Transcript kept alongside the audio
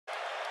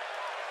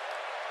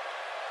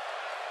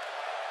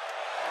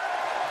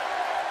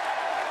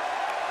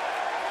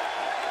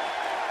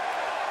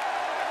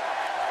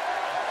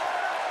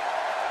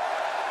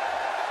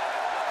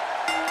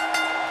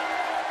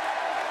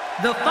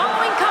The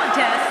following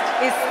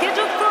contest is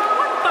scheduled for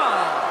one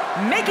fall.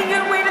 Making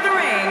her way to the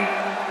ring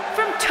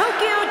from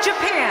Tokyo,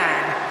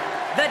 Japan,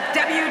 the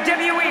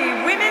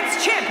WWE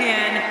Women's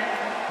Champion,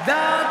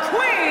 the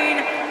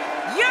Queen,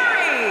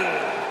 Yuri.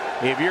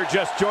 If you're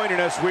just joining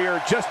us, we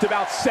are just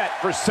about set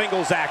for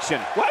singles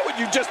action. Why would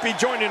you just be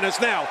joining us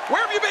now?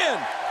 Where have you been?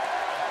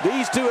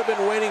 These two have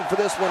been waiting for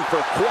this one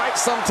for quite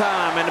some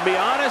time, and to be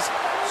honest,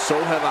 so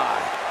have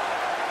I.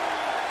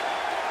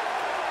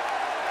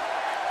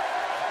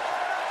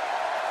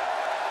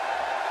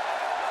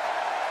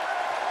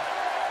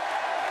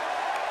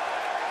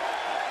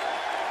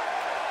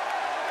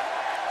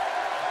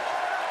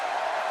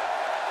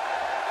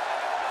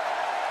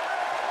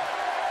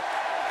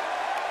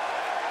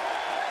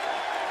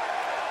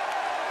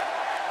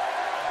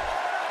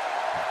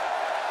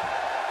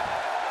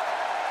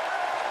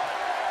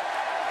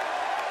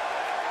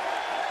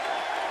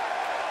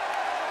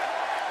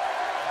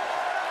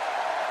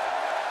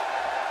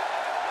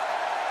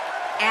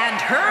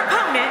 And her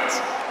opponent,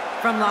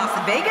 from Las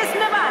Vegas,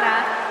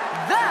 Nevada,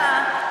 the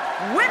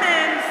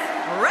Women's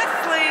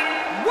Wrestling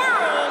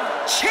World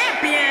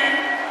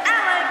Champion,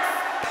 Alex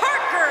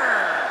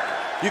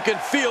Parker. You can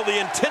feel the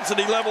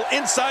intensity level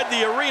inside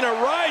the arena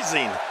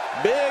rising.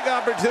 Big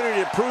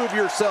opportunity to prove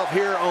yourself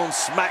here on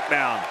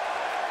SmackDown.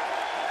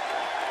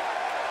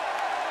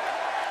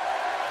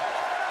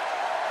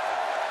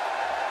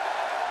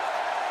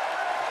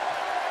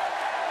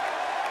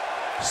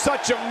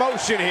 Such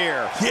emotion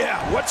here. Yeah,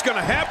 what's going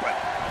to happen?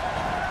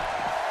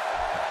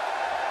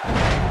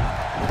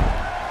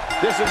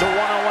 This is a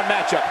one-on-one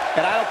matchup,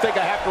 and I don't think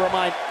I have to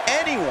remind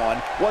anyone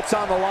what's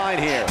on the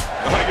line here.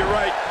 Oh, you're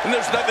right. And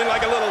there's nothing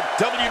like a little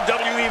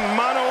WWE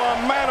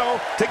mano-a-mano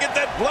to get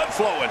that blood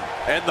flowing.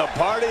 And the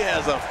party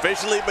has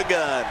officially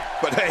begun.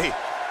 But hey,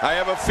 I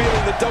have a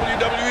feeling the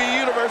WWE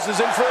Universe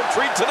is in for a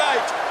treat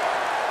tonight.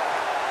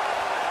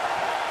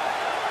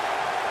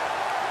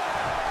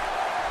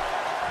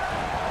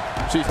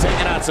 She's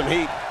taking out some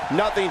heat.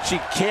 Nothing she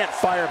can't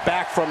fire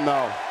back from,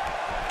 though.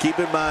 Keep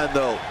in mind,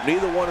 though,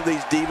 neither one of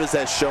these divas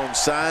has shown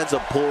signs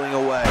of pulling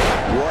away.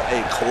 What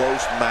a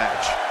close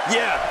match.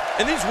 Yeah,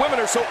 and these women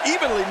are so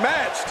evenly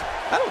matched.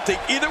 I don't think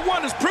either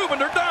one has proven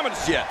their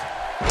dominance yet.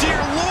 Dear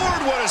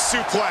Lord, what a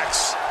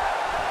suplex.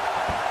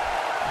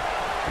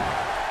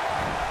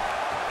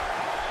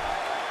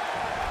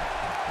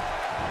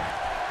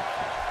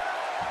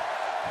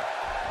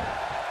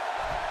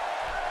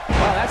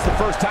 Well, that's the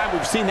first time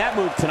we've seen that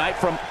move tonight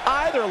from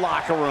either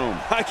locker room.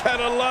 I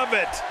gotta love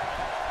it.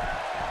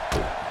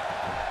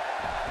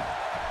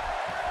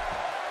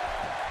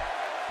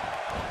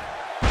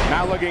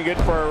 Not looking good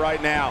for her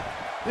right now.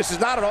 This is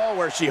not at all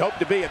where she hoped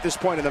to be at this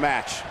point in the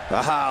match.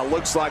 Aha,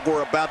 looks like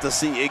we're about to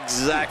see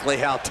exactly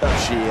how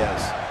tough she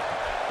is.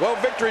 Well,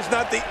 victory's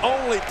not the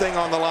only thing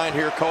on the line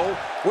here, Cole.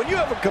 When you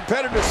have a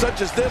competitor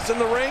such as this in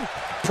the ring,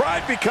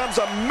 pride becomes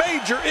a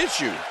major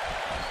issue.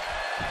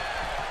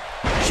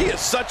 She is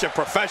such a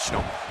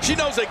professional. She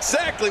knows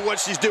exactly what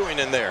she's doing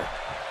in there.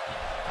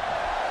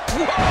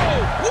 Whoa!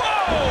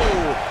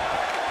 Whoa!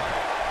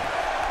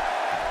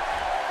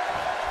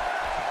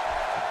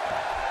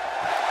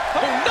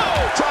 Oh, no!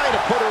 Trying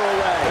to put her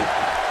away.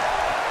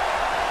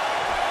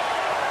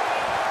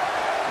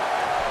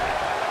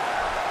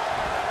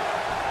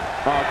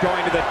 Oh,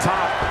 going to the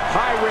top.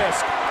 High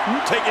risk.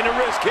 Taking a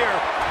risk here.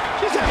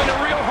 She's having a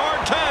real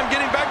hard time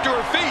getting back to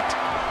her feet.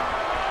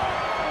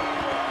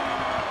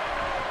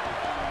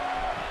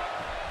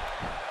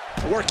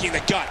 Working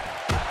the gut.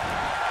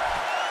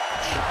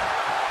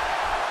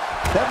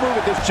 That move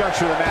at this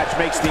juncture of the match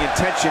makes the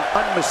intention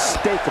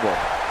unmistakable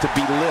to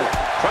belittle.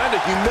 Trying to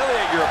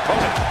humiliate your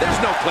opponent.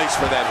 There's no place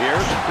for that here.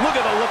 Look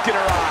at the look in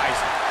her eyes.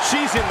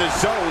 She's in the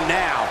zone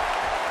now.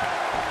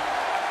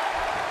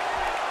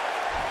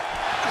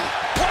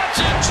 Watch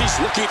it. She's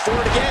looking for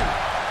it again.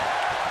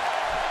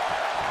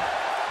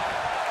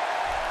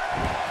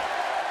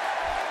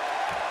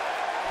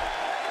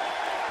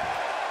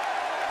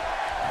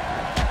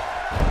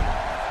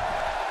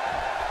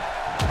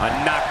 A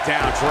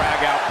knockdown,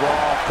 drag-out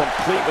brawl,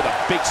 complete with a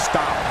big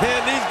stomp. Man,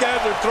 these guys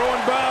are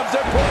throwing bombs.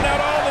 They're pulling out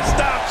all the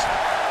stops.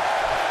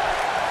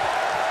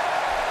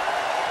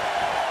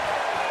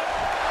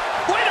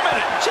 Wait a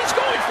minute. She's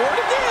going for it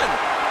again.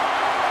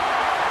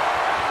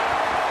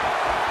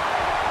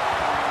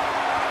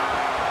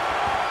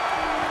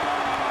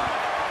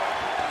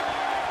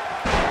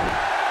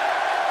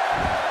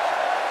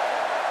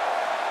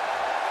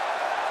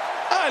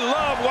 I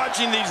love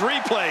watching these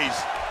replays.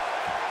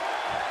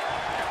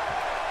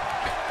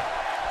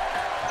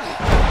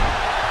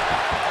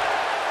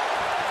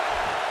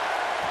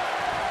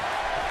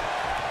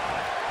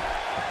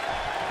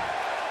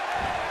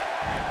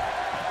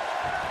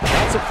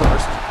 That's a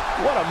first.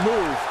 What a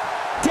move.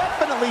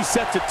 Definitely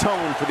sets a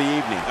tone for the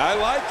evening. I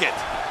like it.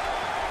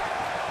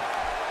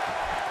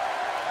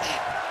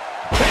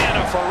 Man,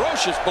 a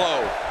ferocious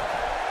blow.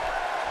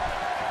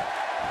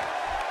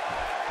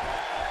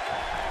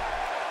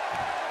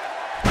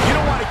 You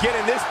don't want to get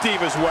in this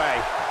diva's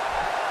way.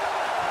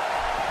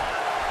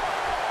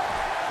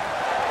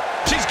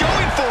 She's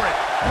going for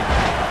it.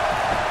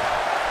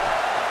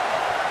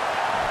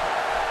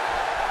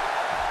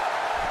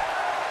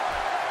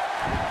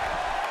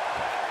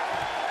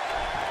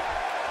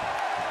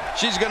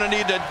 She's going to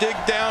need to dig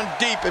down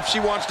deep if she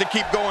wants to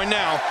keep going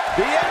now.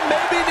 The end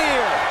may be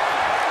near.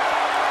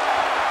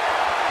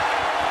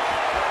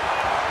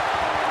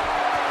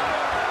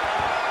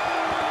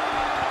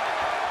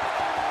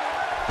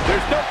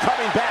 There's no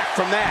coming back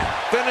from that.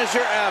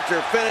 Finisher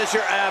after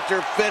finisher after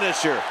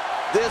finisher.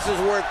 This is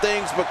where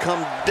things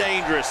become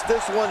dangerous.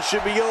 This one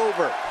should be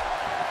over.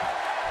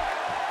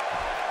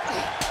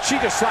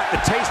 She just slapped the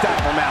taste out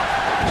of her mouth.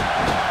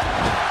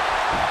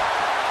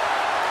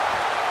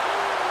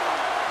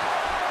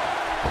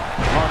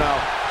 Oh no,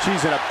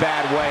 she's in a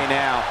bad way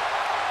now.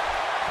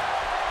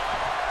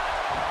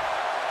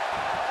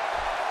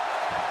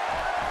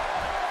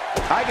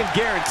 I can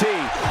guarantee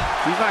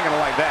she's not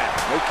gonna like that.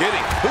 No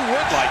kidding. Who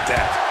would like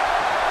that?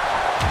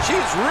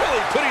 She's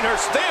really putting her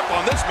stamp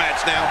on this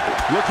match now.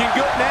 Looking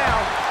good now.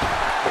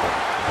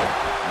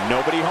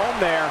 Nobody home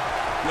there.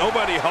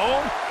 Nobody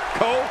home?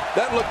 Cole,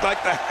 that looked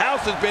like the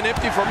house has been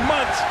empty for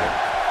months.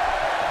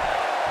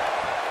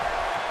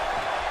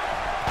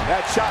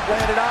 That shot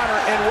landed on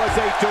her and was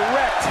a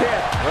direct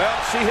hit. Well,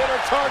 she hit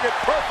her target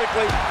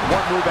perfectly.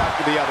 One move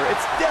after the other.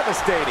 It's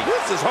devastating.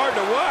 This is hard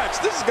to watch.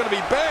 This is going to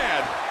be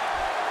bad.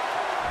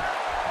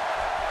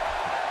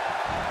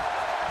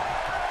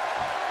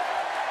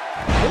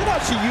 Look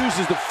at how she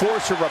uses the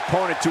force of her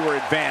opponent to her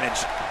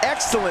advantage.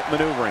 Excellent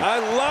maneuvering.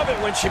 I love it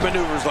when she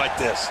maneuvers like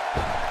this.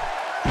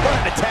 What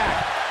an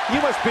attack. You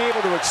must be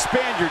able to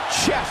expand your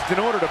chest in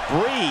order to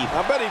breathe.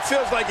 I bet he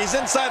feels like he's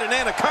inside an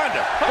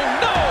anaconda. Oh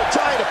no!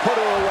 Trying to put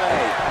her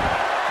away.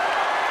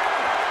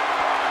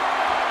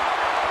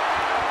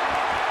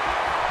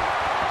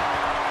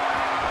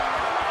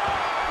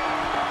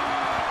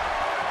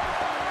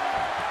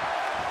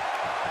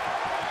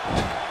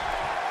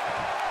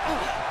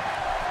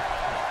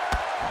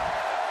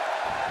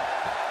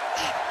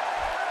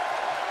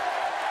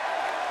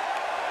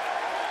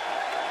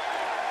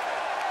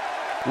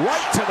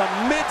 Right to the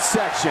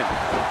midsection.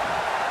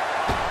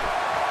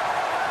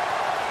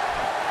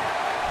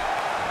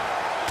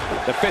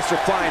 The fists are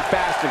flying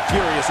fast and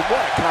furious.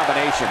 What a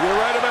combination. You're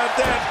right about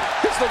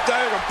that. This looks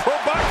like a pro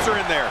boxer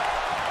in there.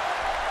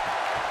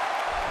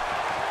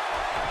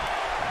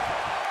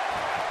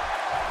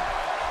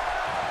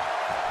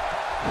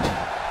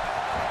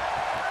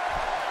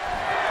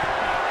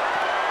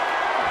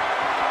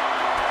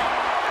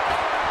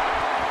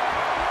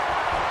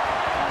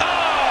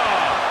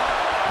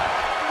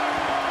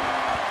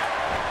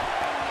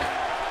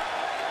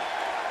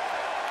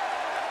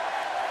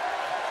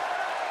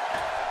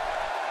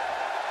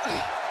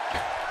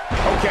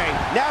 Okay,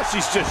 now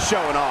she's just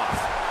showing off.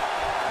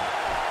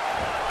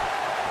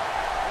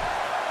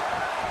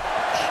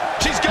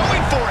 She's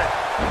going for it.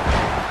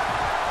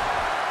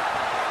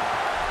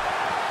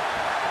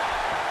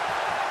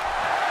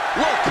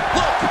 Look,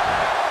 look.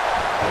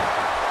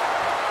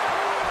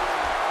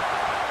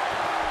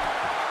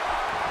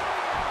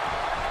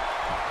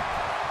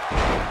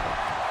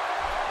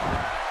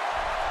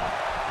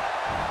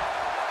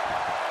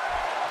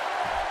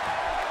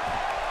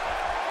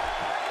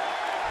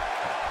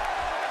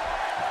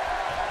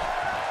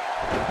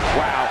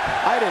 Wow,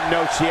 I didn't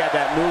know she had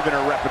that move in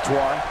her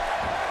repertoire.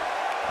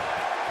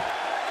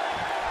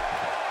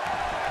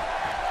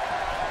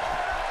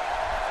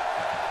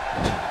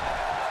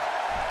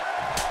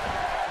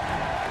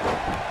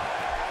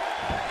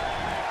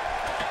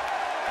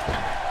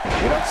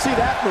 You don't see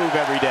that move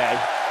every day.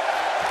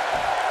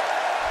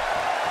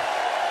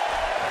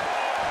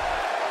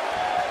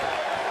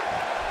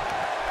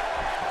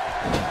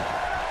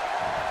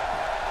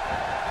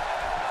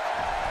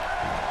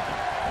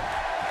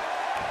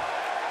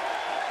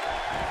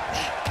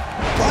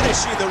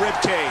 Punishing the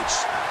ribcage.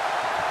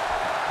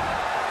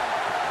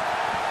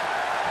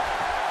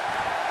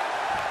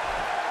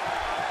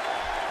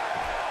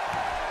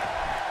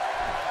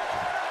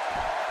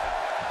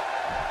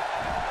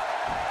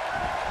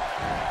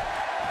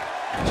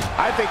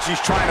 I think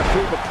she's trying to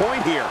prove a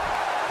point here.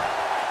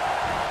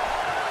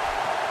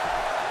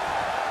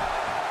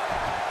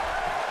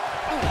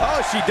 Oh,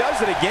 she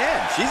does it again.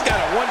 She's got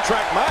a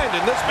one-track mind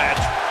in this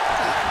match.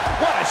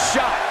 What a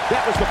shot.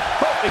 That was the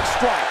perfect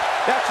strike.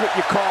 That's what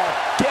you call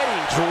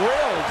getting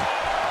drilled.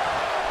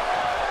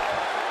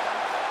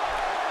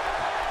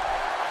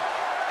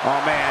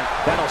 Oh, man,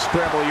 that'll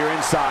scramble your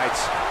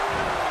insides.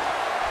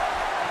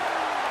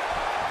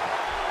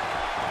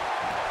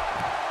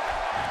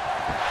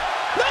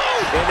 No!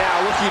 And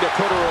now looking to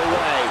put her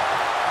away.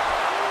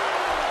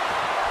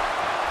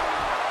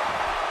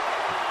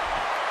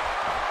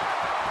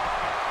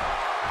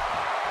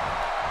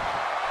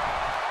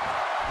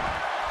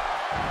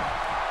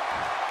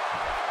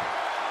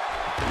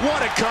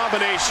 What a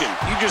combination.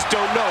 You just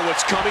don't know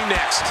what's coming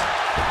next.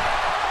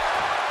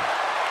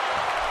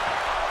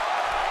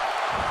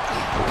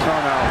 Oh,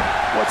 no.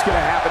 What's going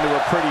to happen to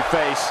her pretty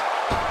face?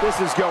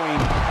 This is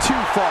going too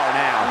far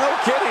now. No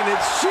kidding.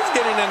 She's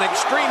getting an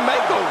extreme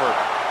makeover.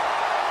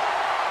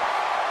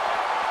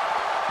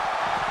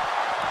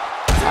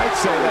 I'd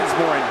say that's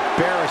more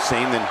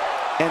embarrassing than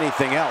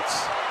anything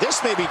else.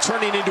 This may be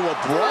turning into a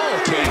brawl,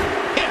 King.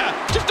 Yeah,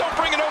 just don't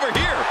bring it over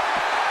here.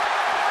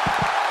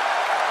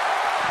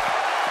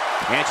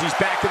 And she's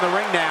back in the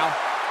ring now.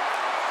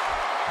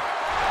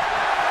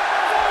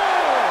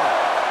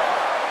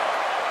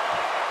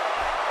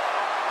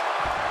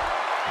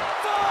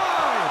 4,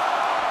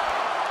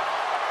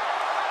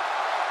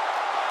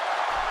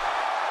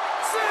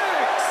 5,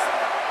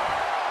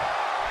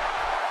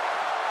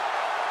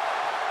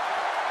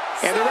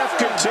 6. And the ref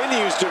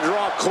continues to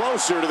draw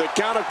closer to the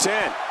count of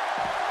 10.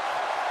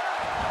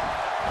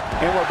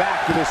 And we're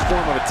back to this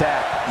form of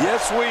attack.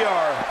 Yes, we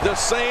are. The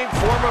same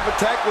form of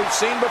attack we've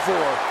seen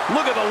before.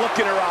 Look at the look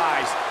in her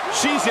eyes.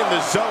 She's in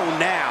the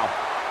zone now.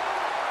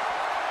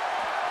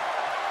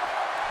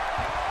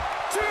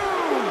 2.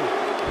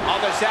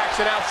 On this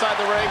action outside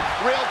the ring.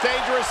 Real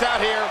dangerous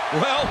out here.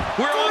 Well,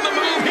 we're on the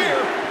move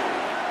here.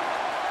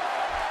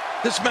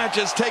 This match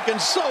has taken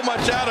so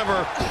much out of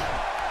her.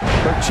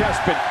 Her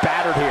chest been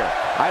battered here.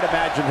 I'd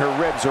imagine her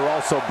ribs are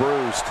also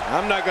bruised.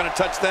 I'm not going to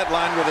touch that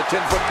line with a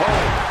 10-foot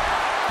pole.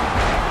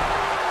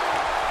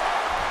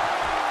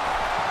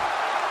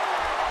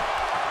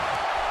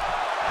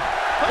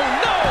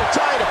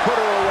 Trying to put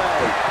her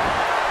away.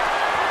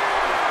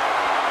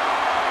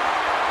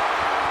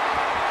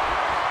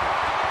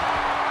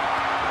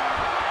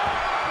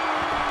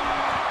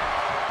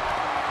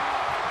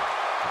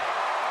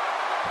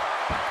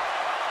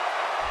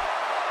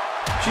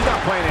 She's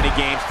not playing any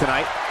games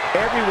tonight.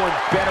 Everyone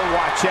better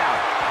watch out.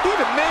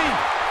 Even me.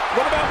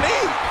 What about me?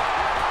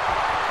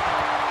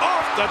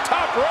 Off the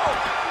top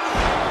rope.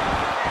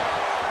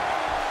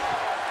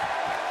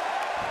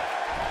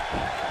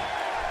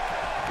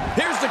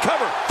 Here's the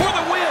cover for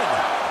the win.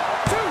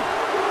 2, 3.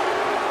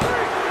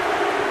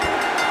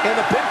 And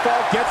the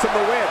pinfall gets him the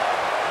win.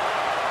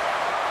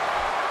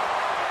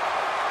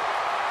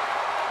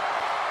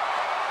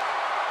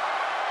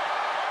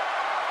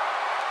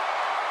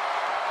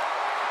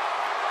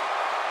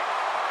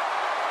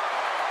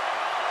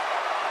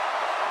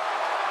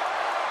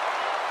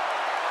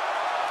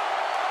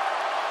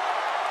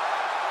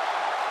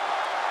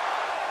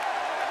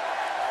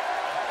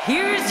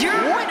 Here's your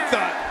winner.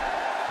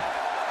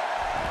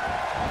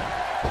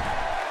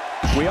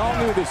 We all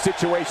knew this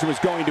situation was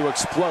going to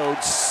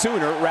explode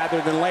sooner rather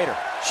than later.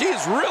 She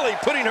is really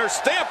putting her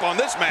stamp on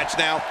this match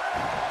now.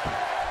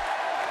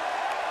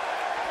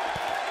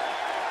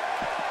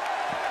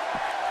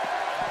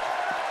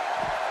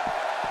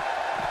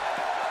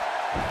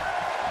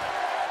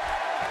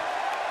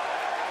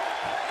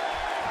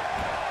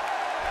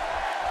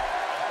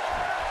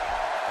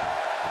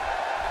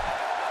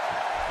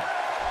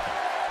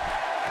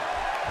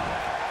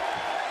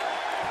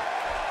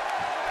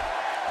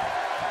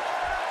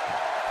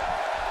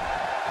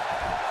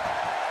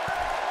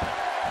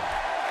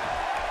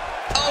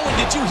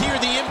 Did you hear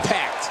the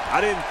impact? I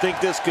didn't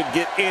think this could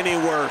get any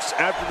worse.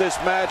 After this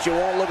match, it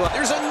won't look like...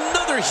 There's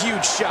another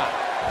huge shot.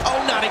 Oh,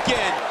 not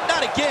again.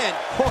 Not again.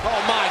 Oh,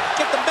 my.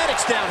 Get the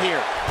medics down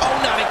here. Oh,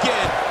 not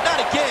again.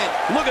 Not again.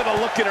 Look at the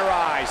look in her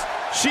eyes.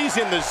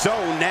 She's in the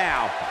zone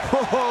now.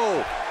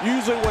 Whoa.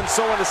 Usually when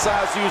someone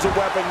decides to use a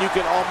weapon, you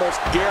can almost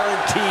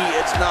guarantee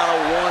it's not a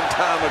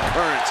one-time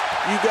occurrence.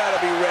 You got to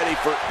be ready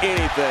for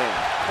anything.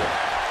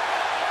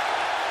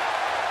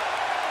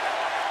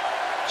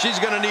 She's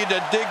going to need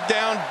to dig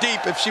down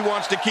deep if she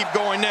wants to keep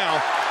going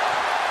now.